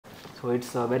So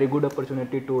it's a very good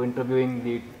opportunity to interviewing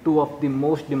the two of the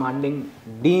most demanding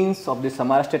deans of the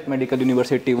Samara State Medical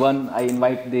University. One, I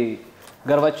invite the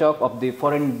GORBACHEV of the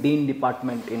Foreign Dean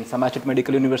Department in Samara State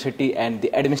Medical University and the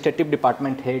Administrative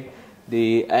Department Head,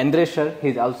 the ANDREY sir. He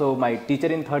is also my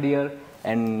teacher in third year,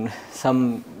 and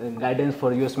some guidance for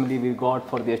USMLE we got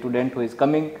for the student who is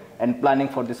coming and planning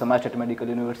for the Samara State Medical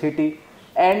University,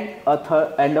 and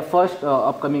the first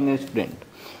upcoming student.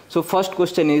 So first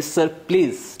question is, sir,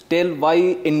 please tell why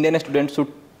Indian students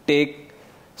should take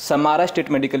Samara State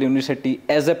Medical University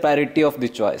as a priority of the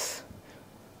choice.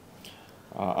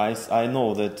 I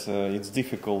know that it's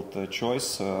difficult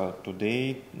choice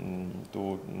today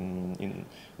to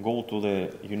go to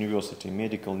the university,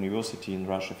 medical university in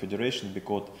Russia Federation,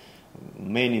 because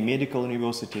many medical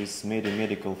universities, many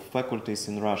medical faculties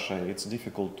in Russia, it's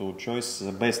difficult to choose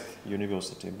the best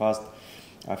university. But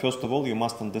first of all, you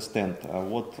must understand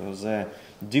what the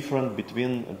difference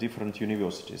between different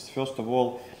universities. First of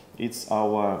all, it's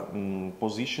our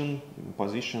position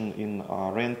in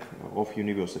rank of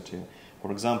university.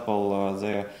 For example,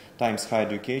 the Times Higher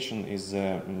Education is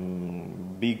a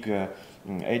big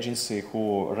agency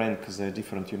who rank the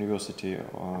different university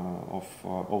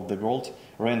of the world,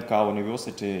 rank our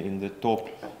university in the top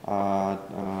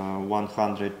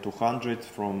 100, 200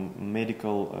 from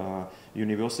medical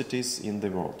universities in the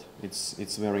world.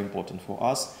 It's very important for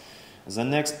us. The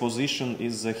next position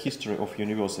is the history of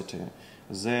university.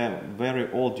 The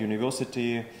very old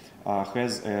university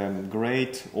has a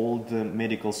great old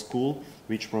medical school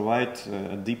which provides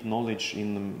deep knowledge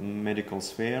in the medical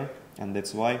sphere, and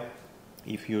that's why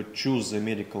if you choose a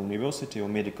medical university or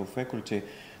medical faculty,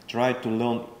 try to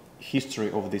learn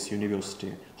history of this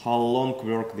university, how long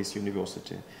worked this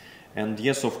university. And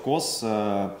yes, of course,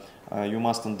 you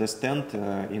must understand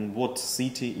in what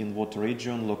city, in what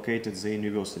region located the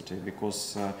university,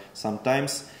 because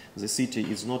sometimes the city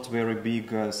is not very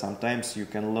big, sometimes you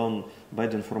can learn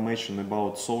bad information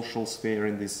about social sphere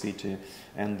in this city,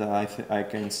 and I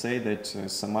can say that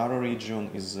Samara region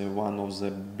is one of the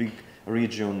big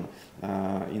region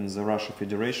in the Russia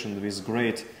Federation with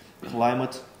great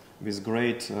climate, with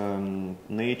great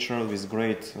nature, with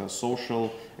great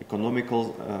social,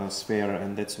 economical sphere,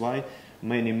 and that's why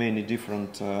many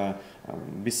different,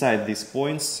 beside these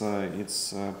points,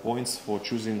 it's points for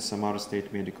choosing Samara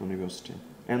State Medical University.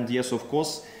 And yes, of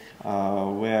course,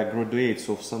 we are graduates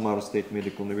of Samara State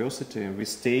Medical University, and we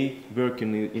stay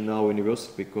working in our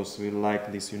university because we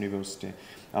like this university.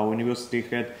 Our university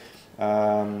had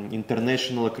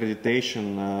international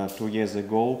accreditation 2 years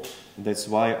ago. That's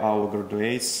why our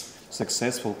graduates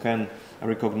successful can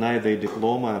recognize their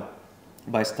diploma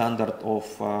by standard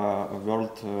of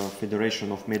World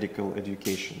Federation of Medical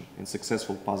Education and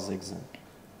successful pass the exam.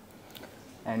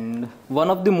 And one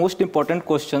of the most important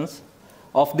questions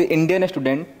of the Indian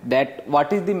student, that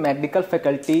what is the medical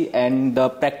faculty and the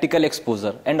practical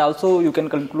exposure, and also you can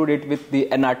conclude it with the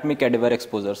anatomy cadaver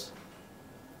exposures.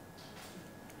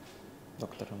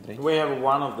 Dr. Andrey. We have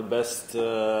one of the best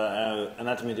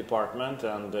anatomy department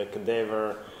and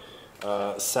cadaver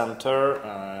center,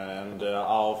 and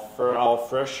our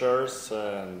freshers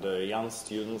and young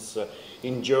students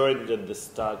enjoyed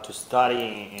to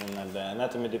study in the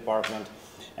anatomy department.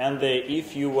 And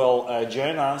if you will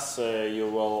join us, you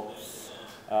will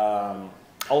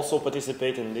also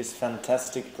participate in this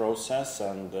fantastic process,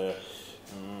 and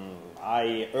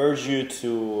I urge you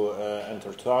to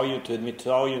enter to admit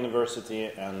to our university,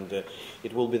 and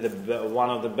it will be one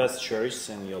of the best choices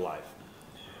in your life.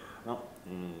 No,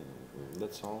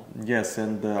 that's all. Yes,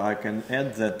 and I can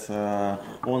add that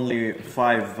only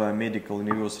 5 medical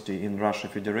universities in Russia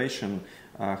Federation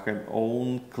have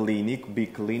own clinic,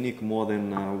 big clinic, more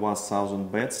than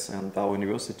 1,000 beds, and our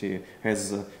university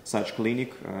has such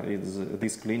clinic.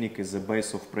 This clinic is the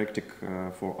base of practice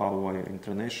for our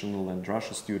international and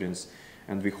Russia students,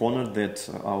 and we honored that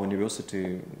our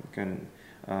university can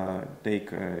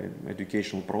take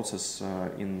educational process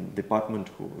in department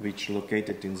which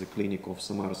located in the clinic of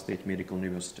Samara State Medical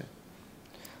University.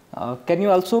 Can you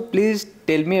also please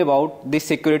tell me about the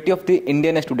security of the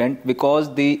Indian student,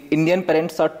 because the Indian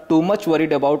parents are too much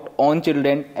worried about own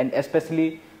children, and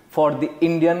especially for the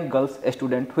Indian girls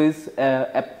student who is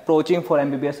approaching for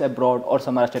MBBS abroad or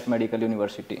Samara State Medical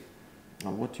University.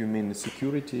 What do you mean,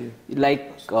 security?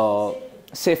 Like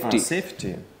safety.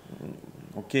 Safety.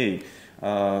 Okay.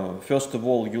 First of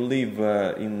all, you live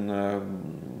in a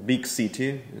big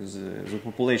city. The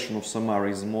population of Samara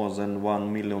is more than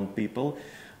 1 million people.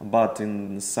 but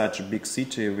in such a big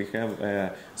city we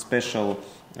have special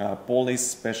police,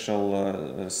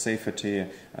 special safety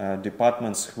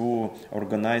departments who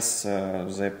organize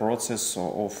the process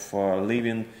of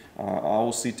living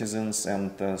our citizens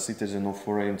and citizens of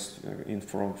foreigners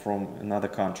from another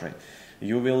country.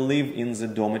 You will live in the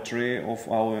dormitory of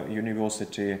our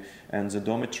university, and the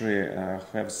dormitory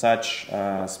have such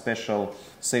special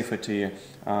safety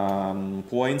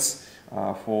points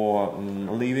for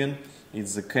living.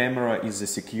 It's the camera, it's the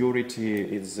security,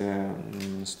 it's the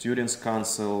students'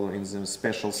 council, it's the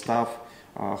special staff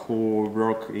who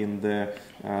work in the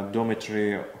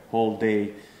dormitory whole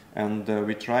day. And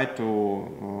we try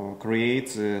to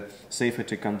create a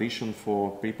safety condition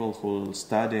for people who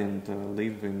study and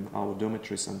live in our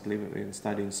dormitories and live and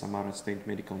study in Samara State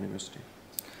Medical University.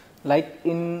 Like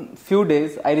in few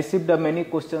days, I received many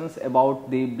questions about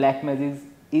the black magic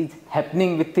is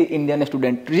happening with the Indian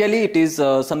student. Really, it is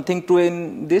something true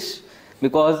in this,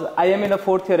 because I am in a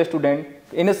 4th year student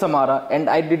in a Samara and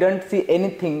I didn't see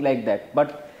anything like that.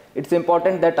 But it's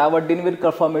important that our dean will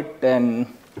confirm it. And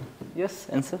yes,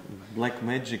 answer. Black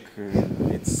magic,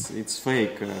 it's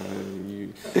fake.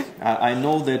 I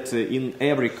know that in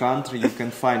every country you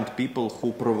can find people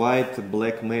who provide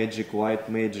black magic, white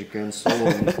magic, and so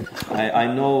on. I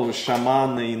know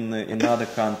shaman in another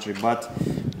country, but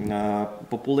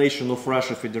population of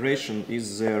Russia Federation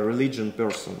is a religion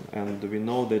person, and we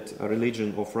know that a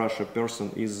religion of Russia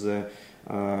person is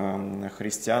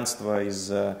Христианство,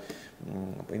 is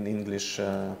in English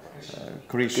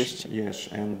Christian. Yes,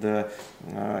 and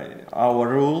our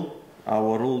rule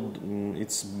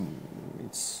it's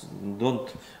don't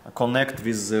connect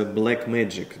with black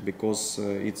magic, because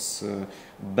it's a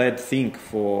bad thing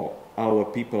for our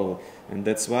people, and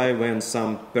that's why when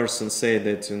some person say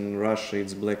that in Russia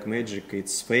it's black magic,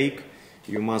 it's fake.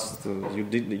 You must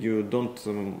you don't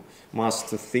must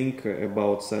think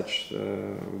about such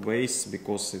ways,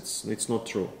 because it's not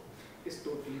true. It's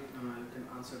totally, you can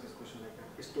answer this question like that.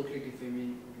 It's totally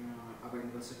defaming our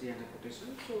university and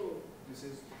reputation. So this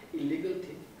is illegal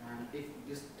thing, and if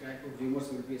this type of rumors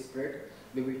will be spread,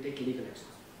 we will take legal action.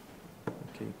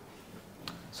 Okay.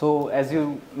 So as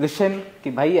you listen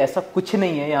कि भाई ऐसा कुछ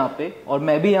नहीं है यहाँ पे, और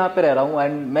मैं भी यहाँ पे रह रहा हूँ,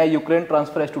 and मैं यूक्रेन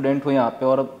ट्रांसफर स्टूडेंट हूँ यहाँ पे,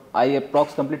 और I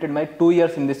approx completed my 2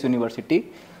 years in this university.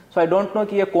 So I don't know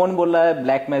कि ये कौन बोल रहा है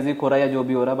ब्लैक मैजिक हो रहा है या जो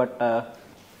भी हो रहा है, बट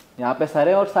यहाँ पे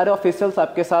सारे ऑफिशियल्स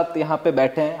आपके साथ यहाँ पे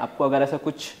बैठे हैं. आपको अगर ऐसा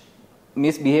कुछ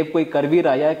मिसबिहेव कोई कर भी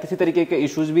रहा है या किसी तरीके के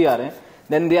इश्यूज भी आ रहे हैं,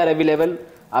 देन दे आर अवेलेबल.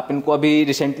 आप इनको अभी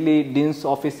रिसेंटली डीन्स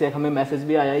ऑफिस से हमें मैसेज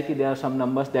भी आया है कि there are some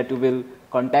numbers that you will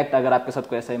contact अगर आपके साथ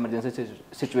कोई ऐसा इमरजेंसी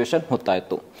सिचुएशन होता है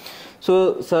तो.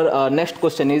 So sir, next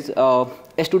question is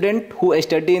a student who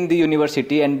study in the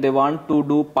university and they want to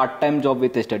do part-time job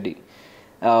with study,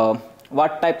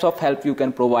 what types of help you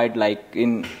can provide? Like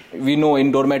we know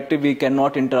in dormitory we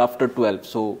cannot enter after 12,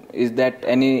 so is that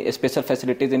any special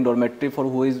facilities in dormitory for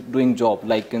who is doing job,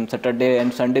 like in Saturday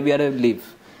and Sunday we are on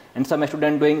leave, and some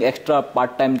student doing extra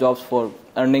part-time jobs for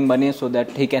earning money so that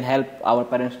he can help our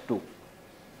parents too?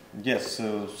 Yes,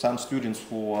 some students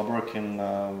who are working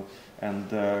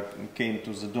and came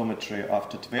to the dormitory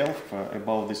after 12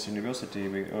 about this university,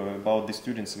 about the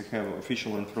students we have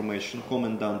official information.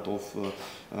 Commandant of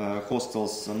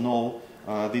hostels know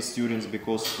these students,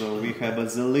 because we have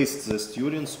the list the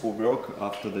students who work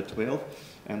after the 12,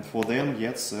 and for them,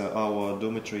 yes, our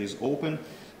dormitory is open,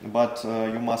 but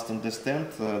you must understand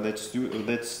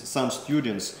that some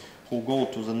students who go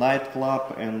to the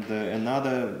nightclub and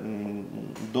another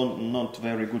not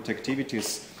very good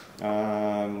activities,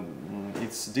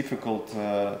 it's difficult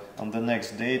on the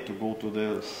next day to go to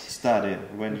the study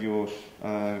when you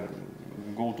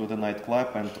go to the nightclub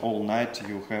and all night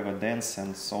you have a dance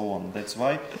and so on. That's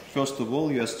why, first of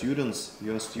all, you are students.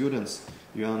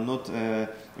 You are not a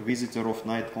visitor of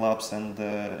nightclubs and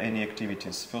any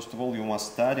activities. First of all, you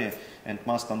must study and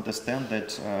must understand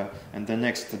that and the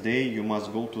next day you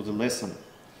must go to the lesson,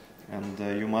 and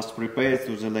you must prepare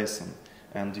to the lesson,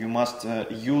 and you must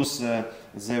use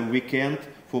the weekend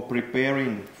for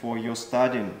preparing for your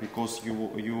studying, because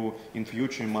you in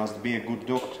future must be a good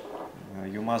doctor.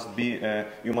 You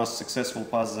must successful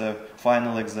pass the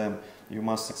final exam. You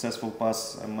must successful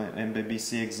pass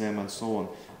MBBS exam and so on.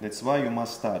 That's why you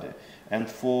must study. And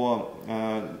for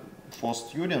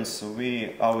students,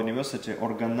 our university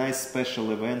organize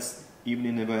special events,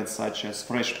 evening events such as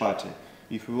fresh party.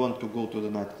 If you want to go to the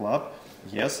nightclub,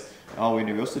 yes, our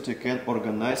university can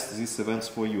organize these events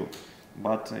for you.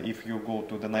 But if you go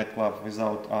to the nightclub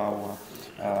without our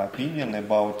opinion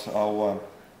about our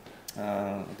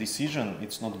decision,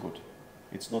 it's not good.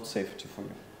 It's not safety for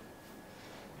you.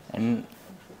 And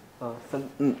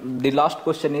The last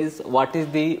question is, what is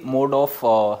the mode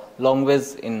of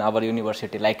language in our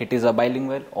university? Like it is a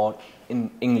bilingual or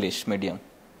in English medium?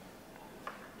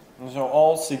 So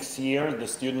all 6 years the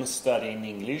students study in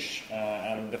English,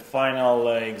 and the final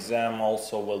exam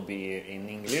also will be in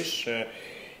English,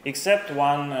 except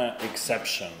one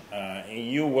exception.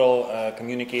 You will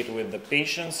communicate with the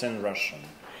patients in Russian.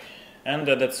 And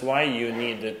that's why you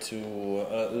need to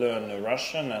learn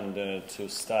Russian and to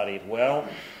study it well.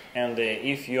 And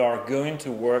if you are going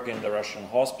to work in the Russian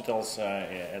hospitals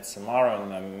at Samara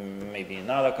and maybe in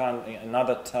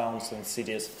other towns and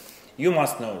cities, you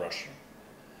must know Russian.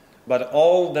 But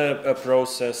all the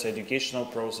process, educational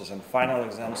process and final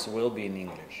exams will be in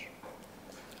English.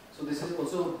 So this is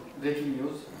also breaking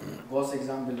news. GOS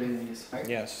exam will be in English, right?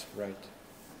 Yes, right.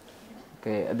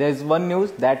 Okay, there is one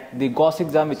news that the GOS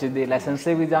exam, which is the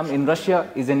licensing exam in Russia,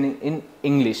 is in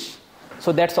English.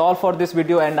 So that's all for this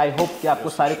video, and I hope कि आपको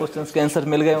सारे questions के answer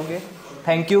मिल गए होंगे.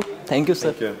 Thank you, sir. Thank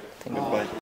you. Goodbye.